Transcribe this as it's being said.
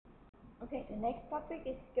Okay, the next topic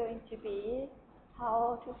is going to be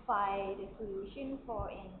how to find the solution for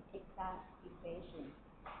an exact equation.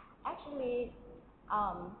 Actually,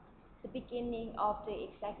 the beginning of the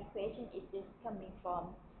exact equation is just coming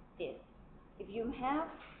from this. If you have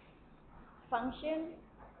function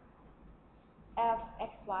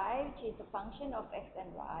f(x,y), which is a function of x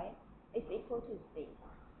and y, is equal to c.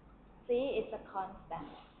 C is a constant.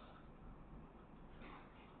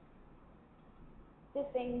 The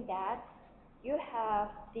thing that you have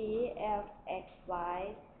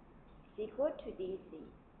df(x,y) is equal to dc.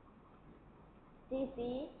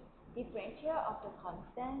 dc, differential of the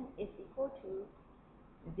constant, is equal to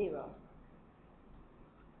 0.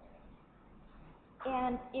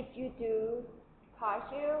 And if you do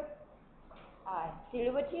partial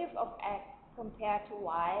derivative of x compared to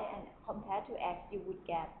y and compared to x, you would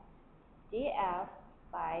get df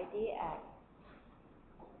by dx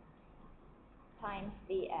times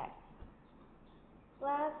dx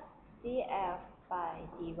plus df by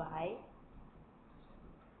dy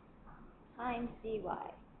times dy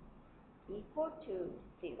equal to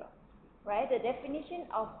 0. Right? The definition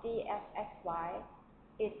of df(x,y)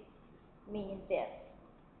 it means this.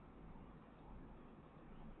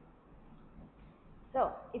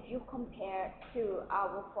 So if you compare to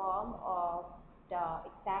our form of the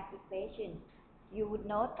exact equation, you would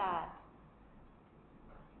note that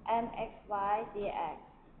mxy dx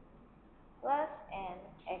plus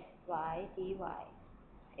mxy dy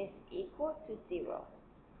is equal to 0.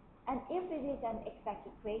 And if it is an exact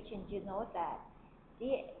equation, you know that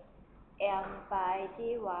dm by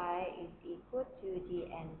dy is equal to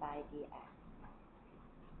dn by dx.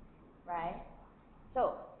 Right?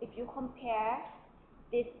 So if you compare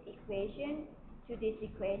this equation to this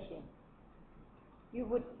equation, you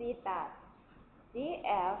would see that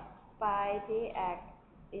df by dx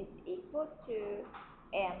is equal to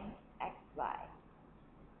mxy,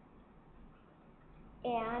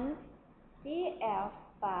 and df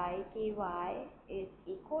by dy is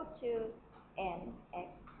equal to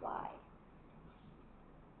mxy.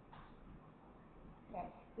 Okay.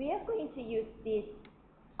 We are going to use this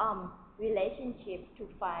relationship to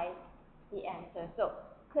find the answer. So,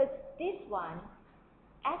 because this one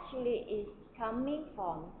actually is coming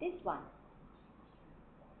from this one.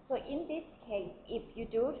 So in this case, if you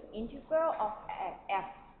do the integral of f,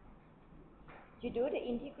 you do the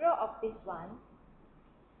integral of this one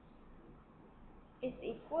is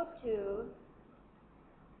equal to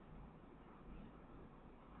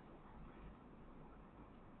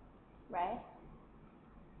right?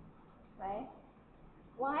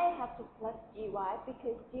 Why I have to plus gy?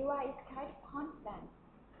 Because gy is kind of constant.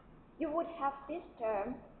 You would have this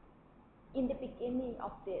term in the beginning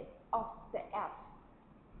of the f.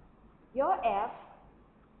 Your f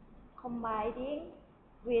combining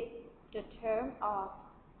with the term of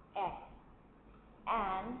x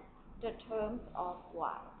and the terms of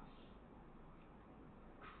y.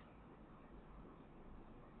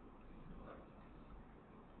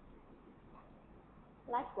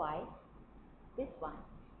 Likewise, this one.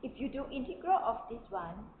 If you do integral of this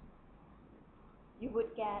one, you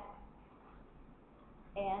would get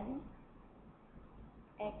n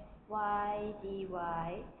xy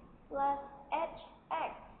dy plus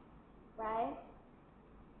hx, right?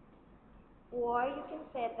 Or you can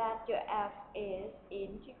say that your f is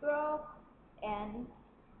integral n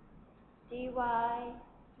dy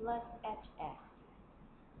plus hx.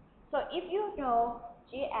 So if you know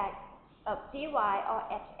gx, dy or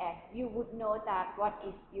hx, you would know that what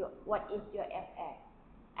is your fx,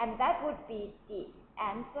 and that would be the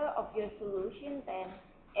answer of your solution. Then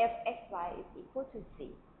fxy is equal to c.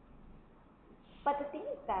 But the thing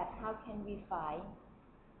is that how can we find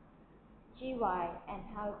gy and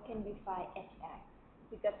how can we find hx?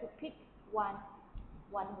 We got to pick one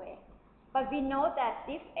way. But we know that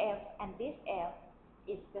this f and this f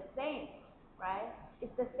is the same, right?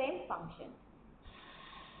 It's the same function.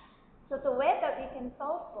 So the way that we can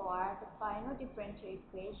solve for the final differential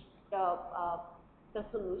equation, the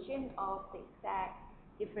solution of the exact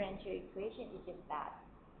differential equation is just that.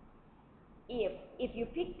 If you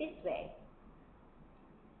pick this way,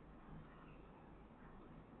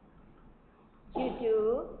 you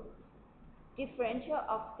do differential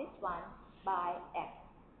of this one by x.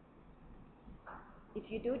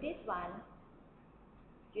 If you do this one,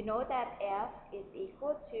 you know that f is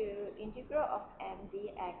equal to integral of m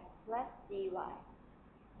dx plus dy,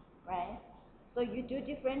 right? So you do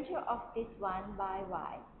differential of this one by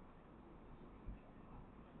y.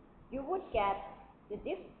 You would get the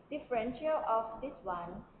differential of this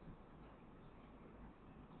one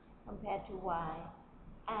compared to y,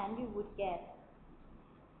 and you would get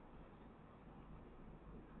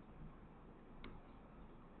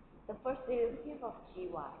the first derivative of gy,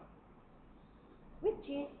 which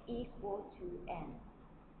is equal to n.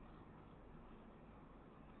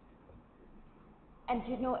 And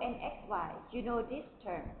you know nxy, you know this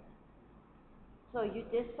term. So you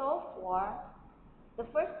just solve for the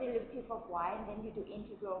first derivative of y, and then you do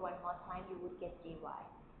integral one more time, you would get gy.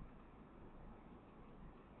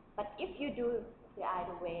 But if you do the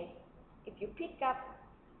other way, if you pick up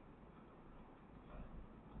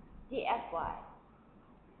dfy,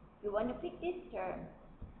 you want to pick this term.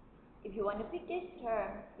 If you want to pick this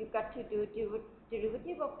term, you've got to do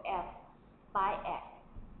derivative of f by x.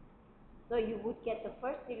 So you would get the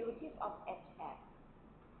first derivative of hx,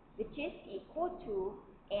 which is equal to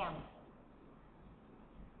m,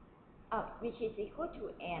 which is equal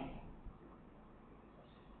to n.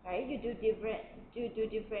 Right? You do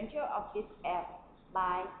differential of this f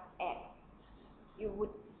by x. You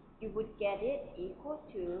would get it equal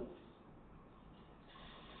to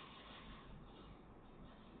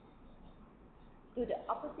do the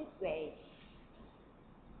opposite way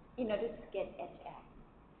in order to get hx.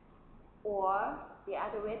 Or the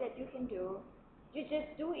other way that you can do, you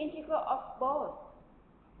just do integral of both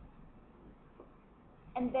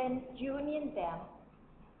and then union them,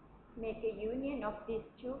 make a union of these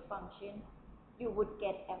two functions, you would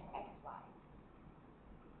get fxy.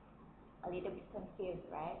 A little bit confused,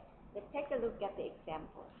 right? Let's take a look at the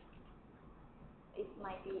example. It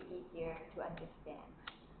might be easier to understand.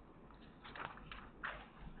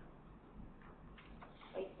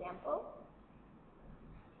 For example,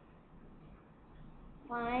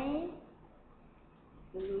 find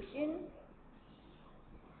solution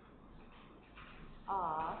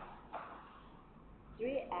of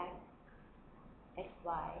 3x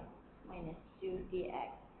xy minus 2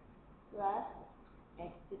 dx plus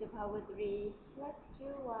x to the power 3 plus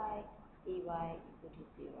 2y dy equal to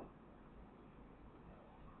 0.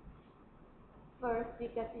 First, we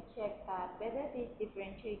got to check that whether this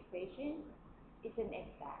differential equation is an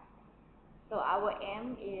exact. So our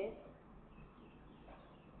m is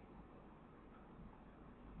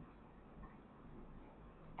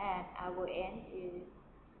and our n is,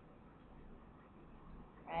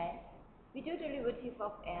 right? We do derivative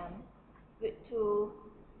of m with to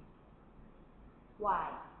y,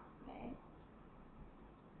 right?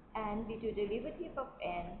 And we do derivative of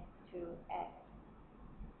n to x.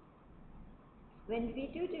 When we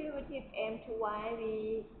do derivative m to y,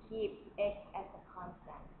 we keep x as a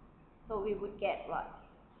constant. So we would get what?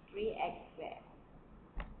 3x squared.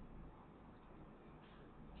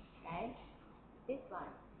 Right? This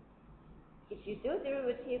one. If you do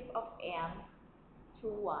derivative of m to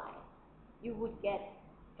y, you would get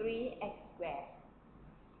 3x squared.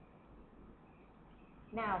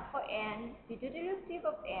 Now for n, if you do derivative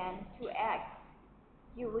of n to x,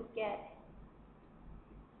 you would get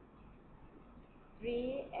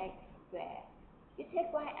 3x squared. You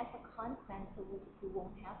take y as a constant, so you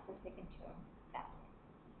won't have the second term that way.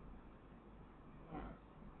 Yeah.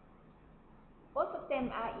 Both of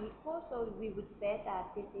them are equal, so we would say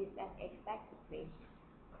that this is an exact equation.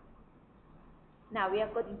 Now we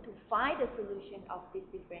are going to find the solution of this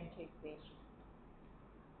differential equation.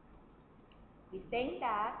 We think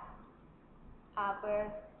that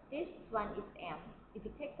this one is m. If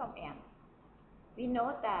we take from m, we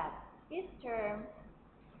know that this term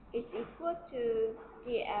is equal to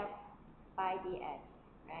df by dx,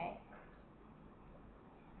 right?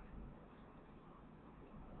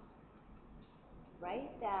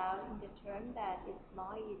 Write down in the term that is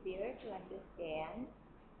more easier to understand,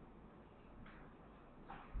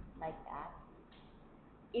 like that.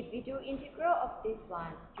 If we do integral of this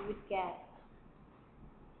one, you would get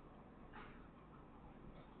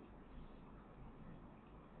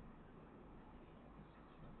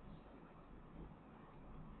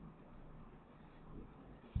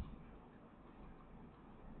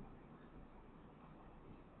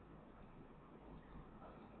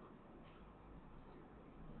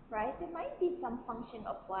right? There might be some function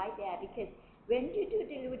of y there, because when you do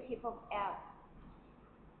derivative of f,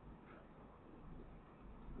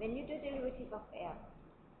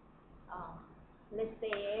 let's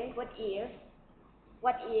say, what if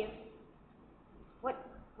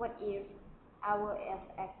our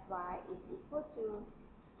fxy is equal to,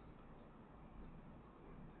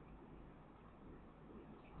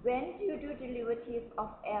 when you do derivative of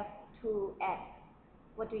f to x,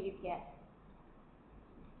 what do you get?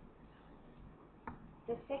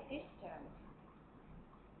 Just take this term,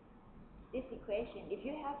 this equation. If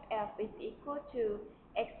you have f is equal to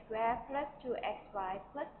x squared plus 2xy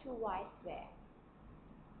plus 2y squared.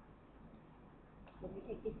 Let me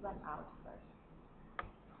take this one out first.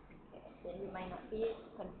 Okay, then you might not be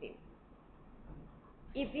confused.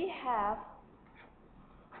 If we have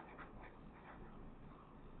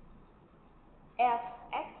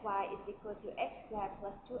f(xy) is equal to x squared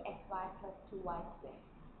plus 2xy plus 2y squared.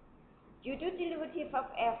 You do derivative of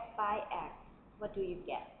f by x, what do you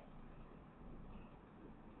get?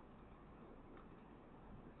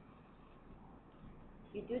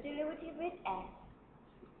 You do derivative with x,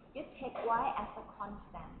 you take y as a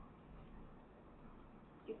constant.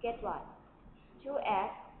 You get what?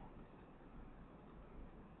 2x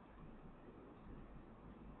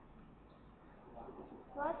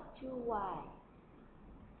plus 2y.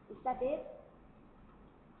 Is that it?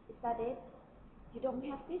 Is that it? You don't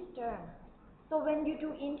have this term. So when you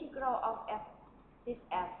do integral of f, this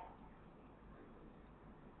f,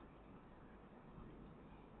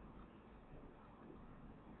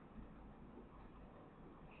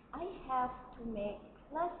 I have to make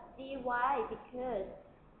plus dy because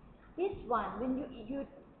this one, when you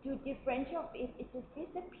do differential of it, it just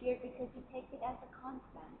disappears because you take it as a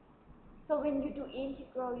constant. So when you do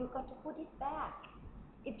integral, you got to put it back.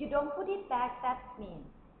 If you don't put it back, that means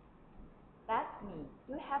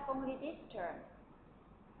you have only this term.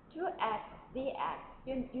 2x dx,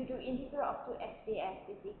 you do integral of 2x dx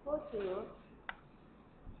is equal to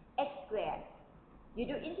x squared. You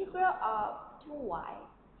do integral of 2y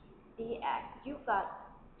dx, you got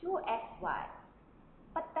 2xy.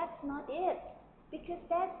 But that's not it, because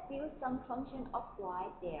there's still some function of y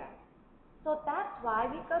there. So that's why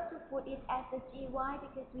we got to put it as a gy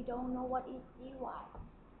because we don't know what is gy.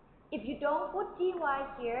 If you don't put gy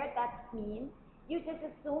here, that means you just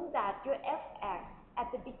assume that your fx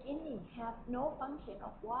at the beginning has no function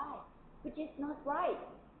of y, which is not right.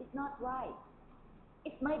 It's not right.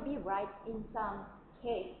 It might be right in some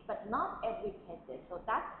case, but not every case. So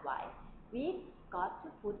that's why we got to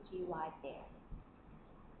put gy there.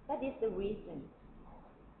 That is the reason.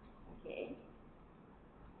 Okay.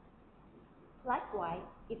 Likewise,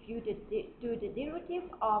 if you do the derivative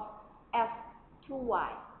of f(2y),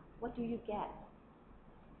 what do you get?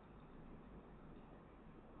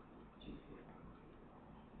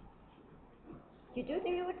 You do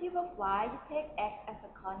derivative of y, you take x as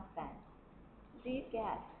a constant. So you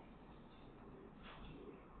get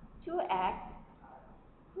 2x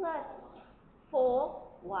plus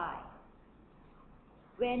 4y.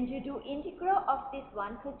 When you do integral of this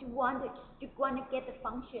one, because you want to get the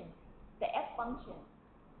function, the f function.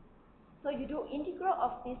 So you do integral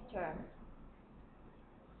of this term.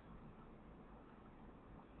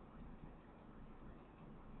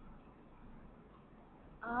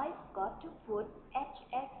 I've got to put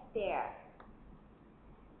hx there.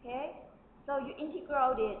 Okay? So you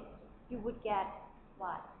integrate it, you would get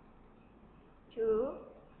what?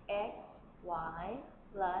 2xy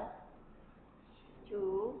plus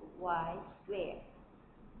 2y squared.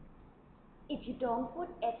 If you don't put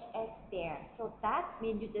hx there, so that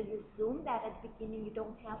means you just assume that at the beginning you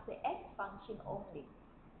don't have the x function only,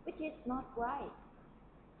 which is not right.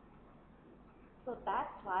 So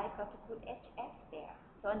that's why I got to put hx there.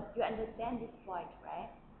 So you understand this point, right?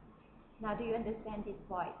 Now do you understand this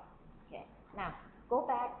point? Okay. Now go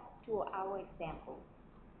back to our example.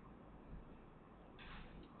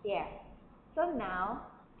 There. So now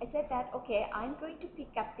I said that, okay, I'm going to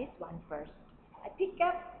pick up this one first. I pick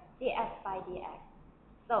up df by dx.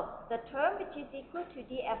 So the term which is equal to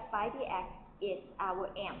df by dx is our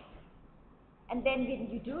m. And then when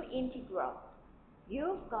you do integral,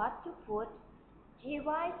 you've got to put gy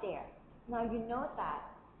there. Now you know that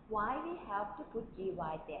why we have to put gy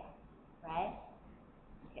there, right?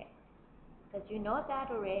 Okay. Because you know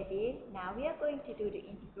that already, now we are going to do the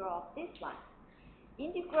integral of this one.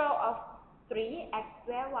 Integral of 3x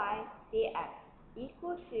squared y dx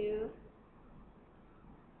equal to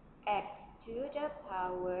x to the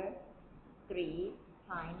power 3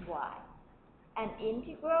 times y. And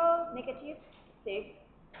integral negative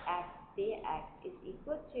 6x dx is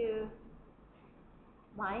equal to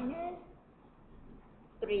minus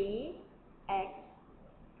 3x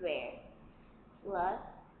squared plus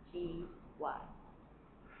gy.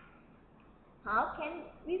 How can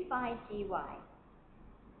we find gy?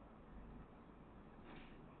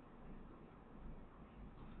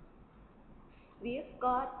 We've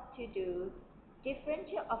got to do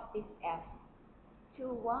differential of this f to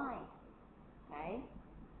y, right?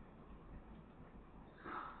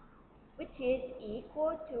 Which is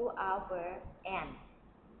equal to our n.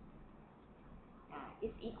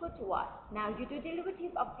 Is equal to what? Now you do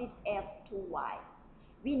derivative of this f to y.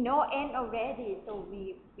 We know n already, so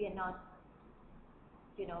we are not,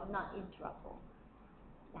 not in trouble.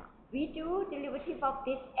 Now we do derivative of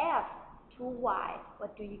this f. 2y.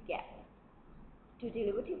 What do you get? To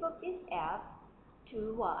derivative of this f,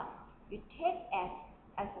 2y. You take x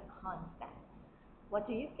as a constant. What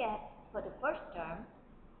do you get for the first term?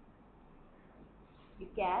 You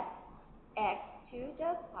get x to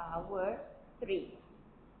the power 3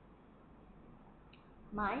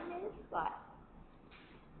 minus what?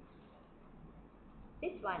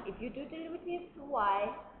 This one, if you do derivative to y,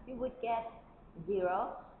 you would get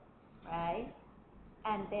 0, right?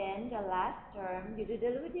 And then the last term, you do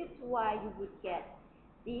derivative to y, you would get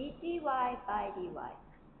d dy by dy.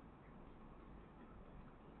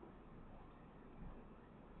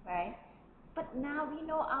 Right? But now we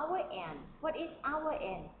know our n. What is our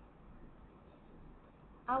n?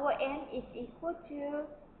 Our n is equal to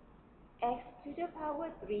x to the power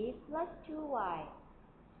 3 plus 2y.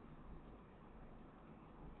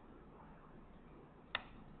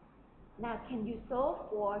 Now, can you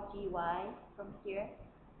solve for gy from here?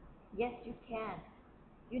 Yes, you can.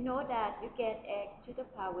 You know that you get x to the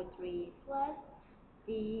power 3 plus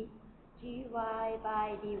d gy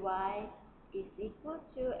by dy is equal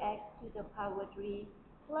to x to the power 3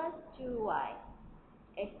 plus 2y.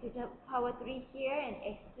 X to the power 3 here and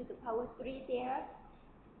x to the power 3 there.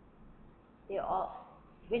 They all,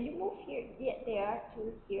 when you move here, there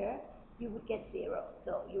to here, you would get 0.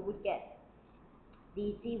 So you would get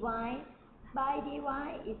d dy by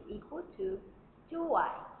dy is equal to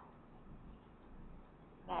 2y.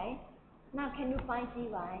 Right? Now can you find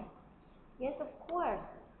dy? Yes, of course.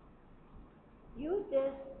 You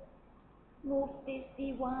just move this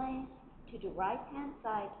dy to the right hand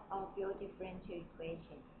side of your differential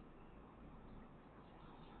equation.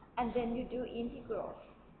 And then you do integral.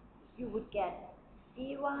 You would get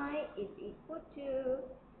dy is equal to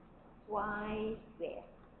y squared.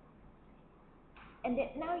 And then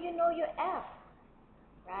now you know your f,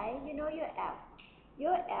 right? You know your f.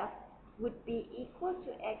 Your f would be equal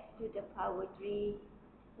to x to the power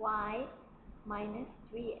 3y minus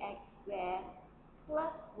 3x squared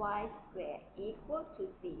plus y squared equal to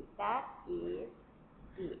c. That is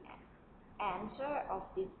the answer of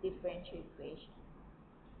this differential equation.